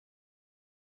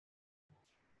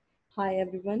Hi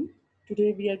everyone.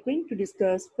 Today we are going to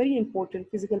discuss very important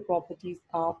physical properties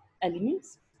of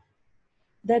elements,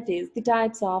 that is the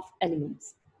types of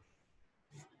elements.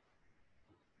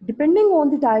 Depending on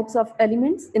the types of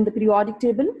elements in the periodic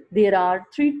table, there are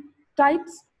three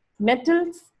types: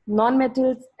 metals,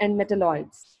 nonmetals, and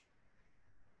metalloids.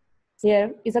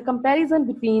 Here is a comparison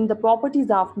between the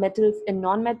properties of metals and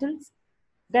nonmetals,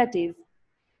 that is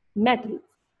metals.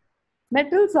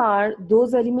 Metals are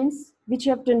those elements which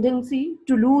have tendency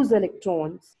to lose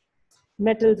electrons.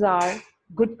 Metals are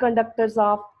good conductors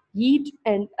of heat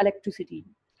and electricity.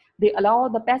 They allow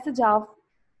the passage of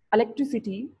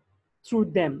electricity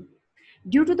through them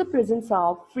due to the presence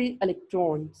of free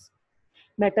electrons.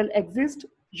 Metal exists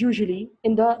usually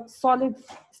in the solid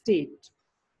state,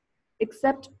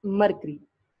 except mercury.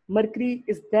 Mercury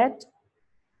is that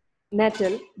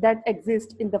metal that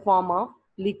exists in the form of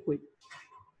liquid.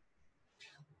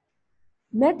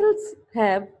 Metals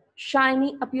have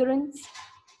shiny appearance.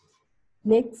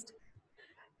 Next,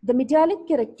 the metallic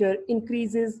character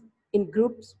increases in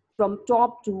groups from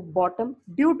top to bottom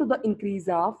due to the increase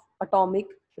of atomic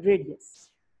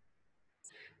radius.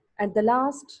 And the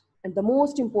last and the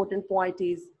most important point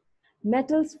is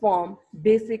metals form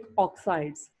basic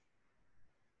oxides.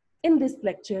 In this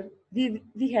lecture,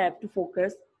 we have to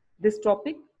focus this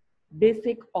topic,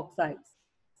 basic oxides.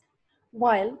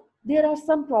 While there are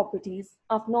some properties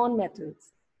of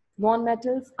nonmetals,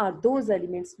 nonmetals are those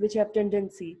elements which have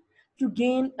tendency to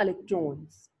gain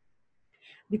electrons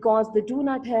because they do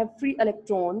not have free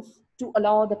electrons to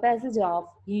allow the passage of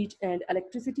heat and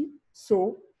electricity.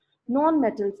 So,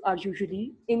 nonmetals are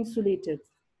usually insulated.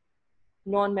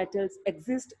 Nonmetals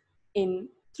exist in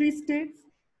three states: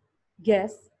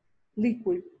 gas,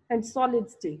 liquid, and solid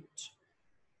state.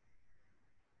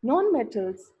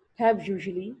 Nonmetals have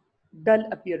usually dull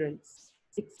appearance,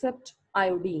 except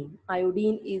iodine.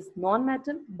 Iodine is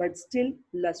non-metal but still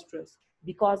lustrous.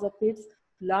 Because of its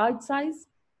large size,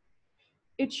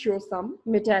 it shows some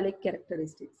metallic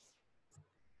characteristics.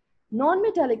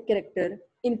 Non-metallic character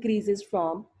increases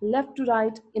from left to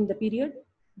right in the period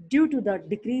due to the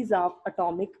decrease of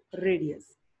atomic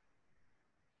radius.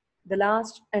 The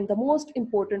last and the most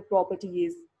important property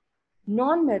is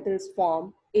non-metals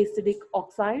form acidic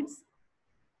oxides.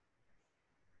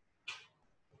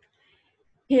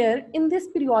 Here in this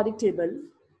periodic table,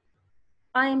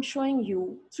 I am showing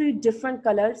you three different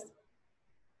colors: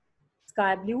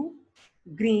 sky blue,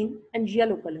 green, and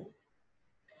yellow color.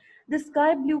 The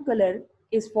sky blue color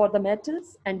is for the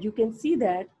metals, and you can see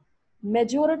that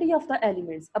majority of the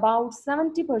elements, about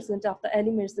 70% of the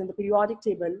elements in the periodic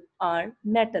table are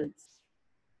metals.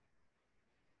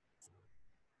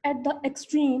 At the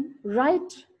extreme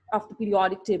right of the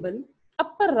periodic table,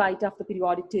 upper right of the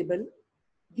periodic table,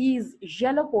 these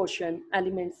yellow portion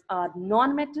elements are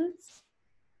non-metals.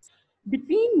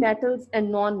 Between metals and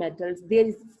non-metals, there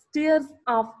is stairs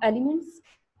of elements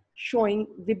showing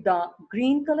with the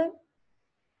green color.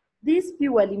 These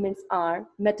few elements are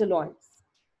metalloids.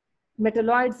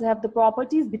 Metalloids have the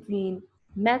properties between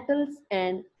metals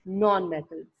and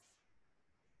non-metals.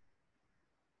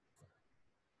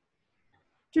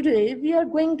 Today, we are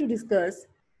going to discuss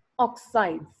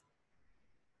oxides.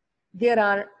 There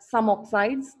are some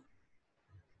oxides: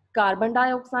 carbon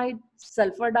dioxide,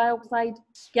 sulfur dioxide,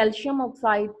 calcium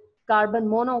oxide, carbon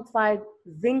monoxide,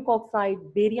 zinc oxide,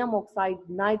 barium oxide,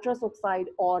 nitrous oxide,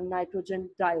 or nitrogen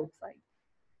dioxide.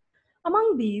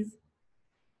 Among these,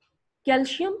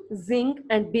 calcium, zinc,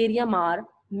 and barium are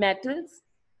metals,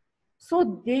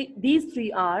 so these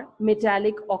three are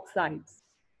metallic oxides.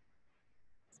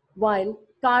 While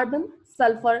carbon,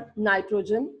 sulfur,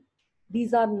 nitrogen,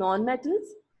 these are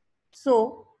non-metals,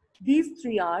 so these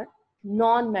three are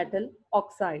non-metal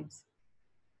oxides.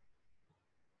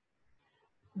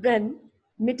 When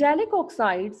metallic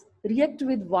oxides react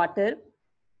with water,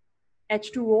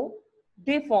 H2O,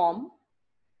 they form,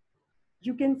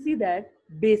 you can see that,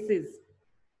 bases.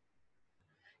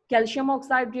 Calcium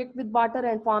oxide react with water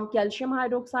and form calcium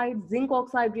hydroxide, zinc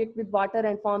oxide react with water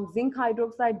and form zinc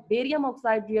hydroxide, barium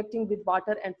oxide reacting with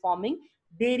water and forming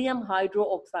barium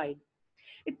hydroxide.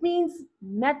 It means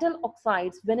metal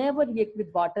oxides, whenever react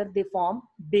with water, they form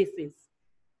bases.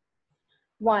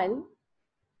 While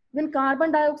when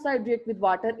carbon dioxide react with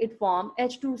water, it forms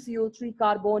H2CO3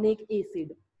 carbonic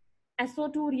acid.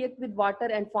 SO2 react with water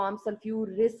and form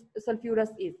sulfurous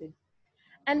acid.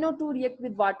 NO2 react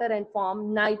with water and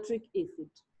form nitric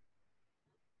acid.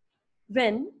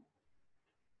 When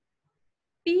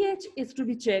pH is to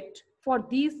be checked for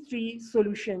these three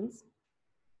solutions,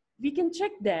 we can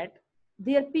check that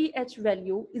their pH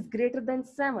value is greater than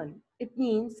 7. It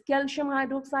means calcium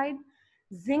hydroxide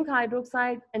zinc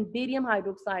hydroxide and barium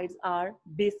hydroxides are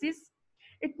bases,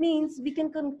 it means we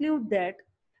can conclude that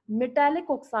metallic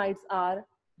oxides are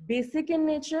basic in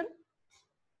nature,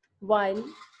 while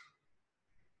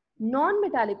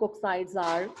non-metallic oxides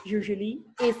are usually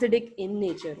acidic in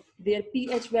nature. Their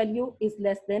pH value is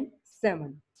less than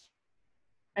 7.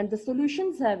 And the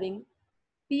solutions having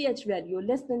pH value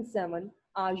less than 7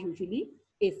 are usually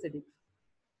acidic.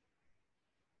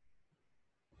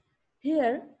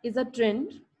 Here is a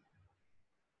trend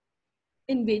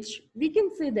in which we can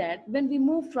say that when we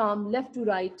move from left to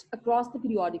right across the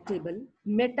periodic table,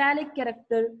 metallic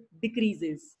character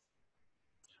decreases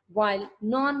while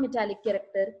non-metallic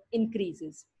character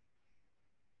increases.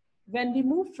 When we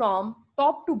move from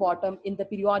top to bottom in the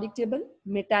periodic table,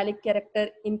 metallic character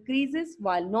increases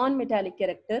while non-metallic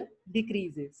character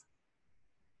decreases.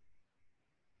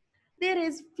 There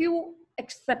is few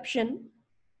exception.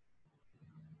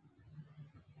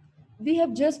 We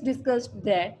have just discussed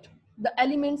that the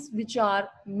elements which are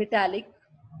metallic,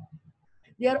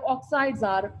 their oxides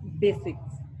are basics,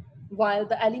 while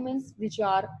the elements which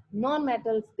are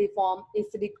non-metals, they form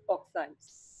acidic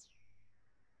oxides.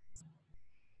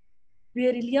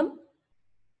 Beryllium,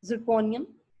 zirconium,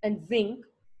 and zinc,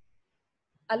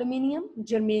 aluminium,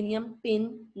 germanium,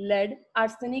 tin, lead,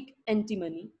 arsenic,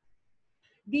 antimony.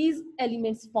 These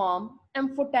elements form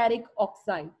amphoteric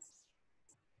oxides.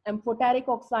 Amphoteric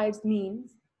oxides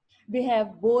means they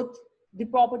have both the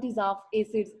properties of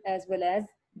acids as well as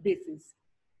bases.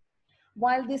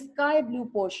 While the sky blue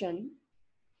portion,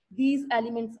 these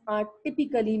elements are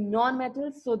typically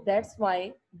non-metals, so that's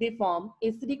why they form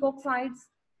acidic oxides.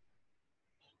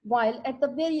 While at the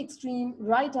very extreme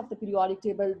right of the periodic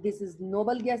table, this is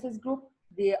noble gases group.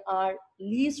 They are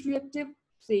least reactive.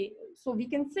 So we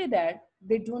can say that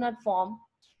they do not form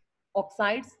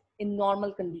oxides in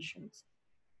normal conditions.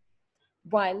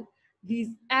 While these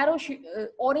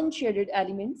orange shaded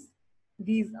elements,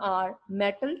 these are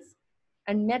metals,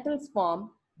 and metals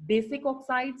form basic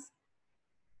oxides.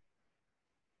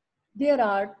 There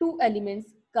are two elements,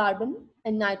 carbon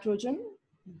and nitrogen.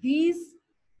 These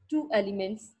two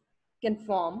elements can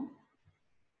form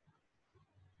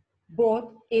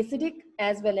both acidic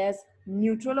as well as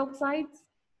neutral oxides,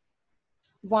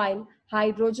 while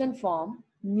hydrogen form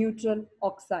neutral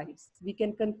oxides. We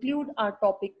can conclude our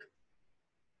topic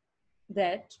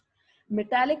that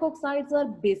metallic oxides are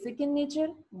basic in nature,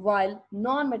 while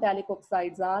non-metallic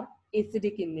oxides are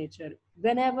acidic in nature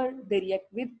whenever they react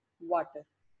with water.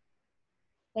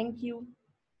 Thank you.